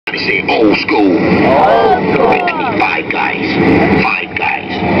I say old school. I need 5 guys. 5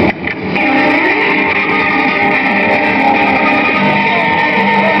 guys.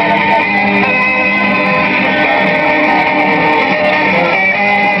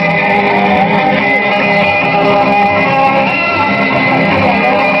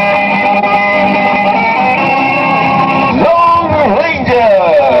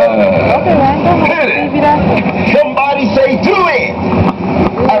 Somebody say do it!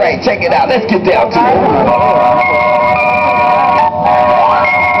 Alright, check it out. Let's get down to it.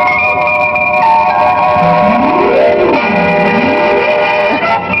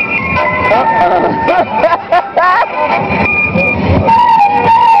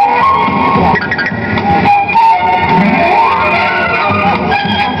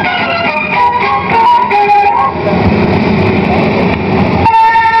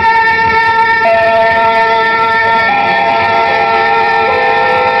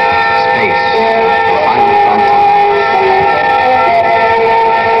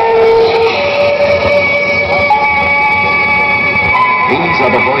 These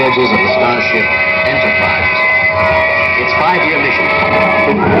are the voyages of the starship Enterprise. Its 5-year mission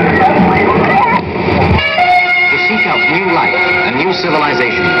to seek out new life and new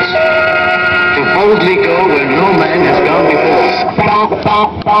civilizations, to boldly go where no man has gone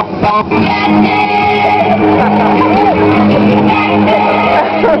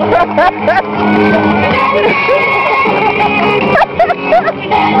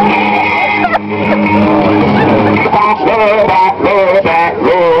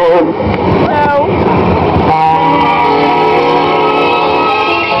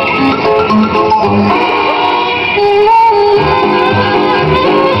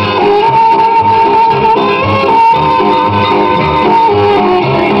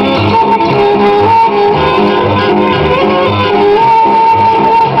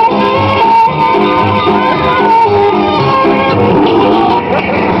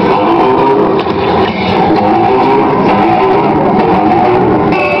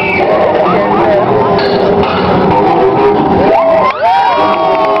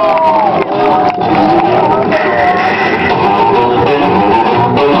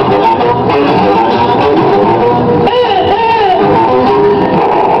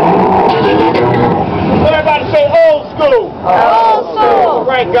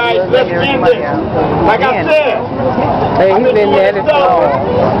Guys, let's end this. Like I said, I've been doing this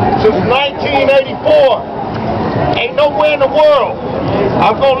since 1984. Ain't nowhere in the world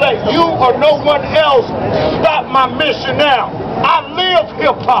I'm going to let you or no one else stop my mission now. I live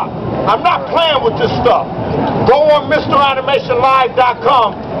hip-hop. I'm not playing with this stuff. Go on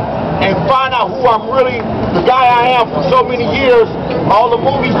MrAnimationLive.com and find out who I'm really, the guy I am for so many years, all the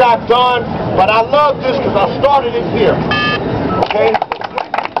movies I've done. But I love this because I started it here. Okay?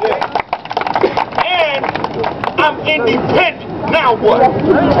 And I'm independent. Now what?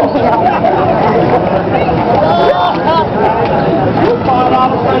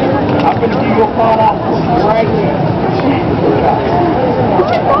 $5 buddy. I'm going to give you a $5 right here.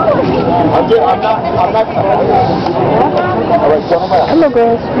 I'm not. All right, gentlemen. I'm going to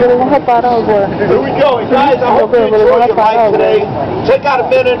really want to $5. Here we go. And guys, I hope you enjoyed your life today. Take out a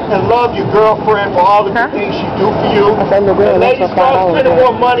minute and love your girlfriend for all the good things she do for you. And ladies, start spending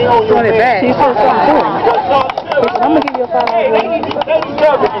more money on your man. She said something. I'm going to give you a $5. Hey, ladies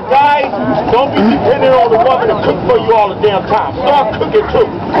deserve it. And guys, don't be dependent on the woman to cook for you all the damn time. Start cooking too.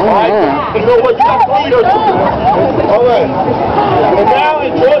 Alright? You know what? You got to feed her too. Alright. And now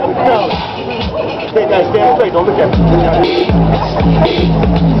enjoy the film. Okay, guys, stand straight. Don't look at me.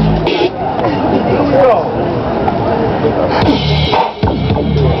 Go.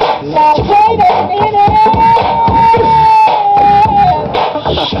 Now wait a minute.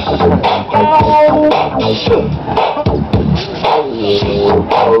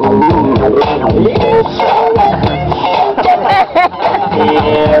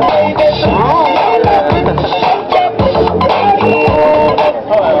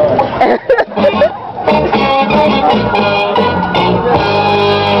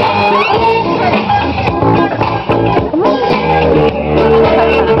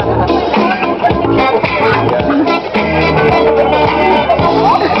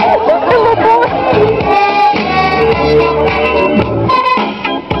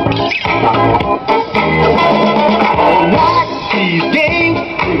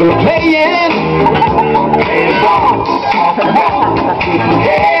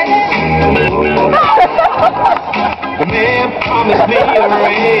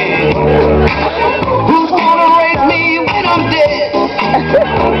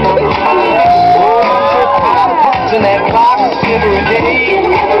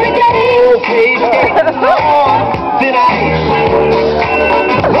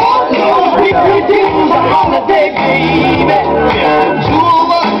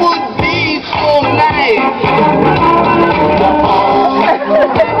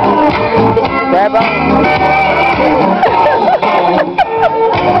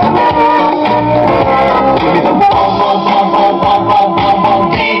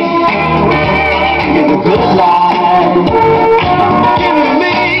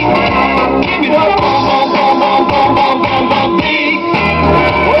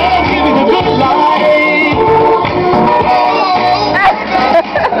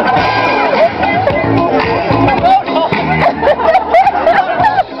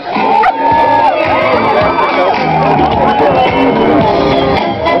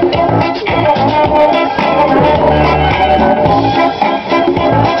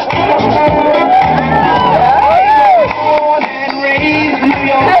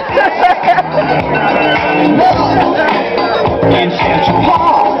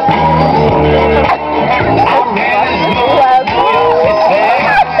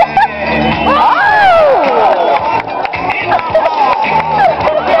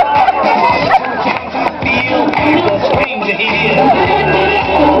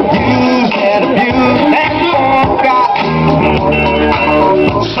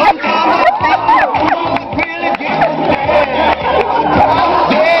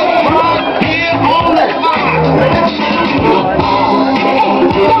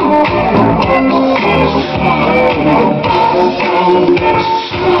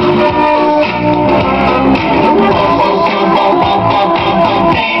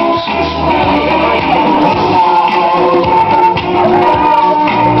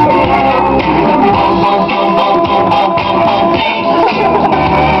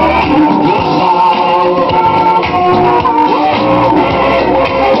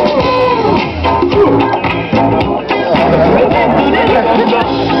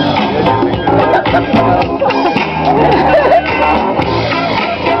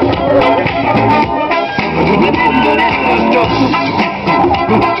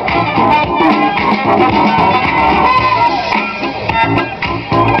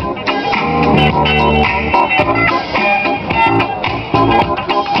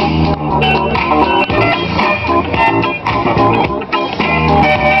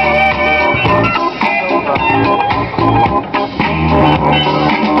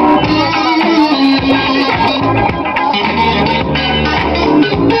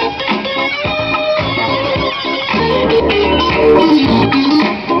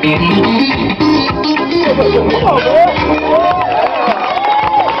 Come on,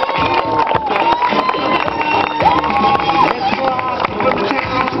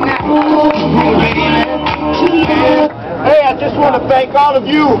 Hey, I just want to thank all of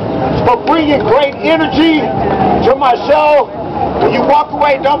you for bringing great energy to my show. When you walk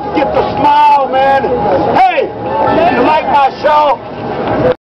away, don't forget to smile, man. Hey, if you like my show,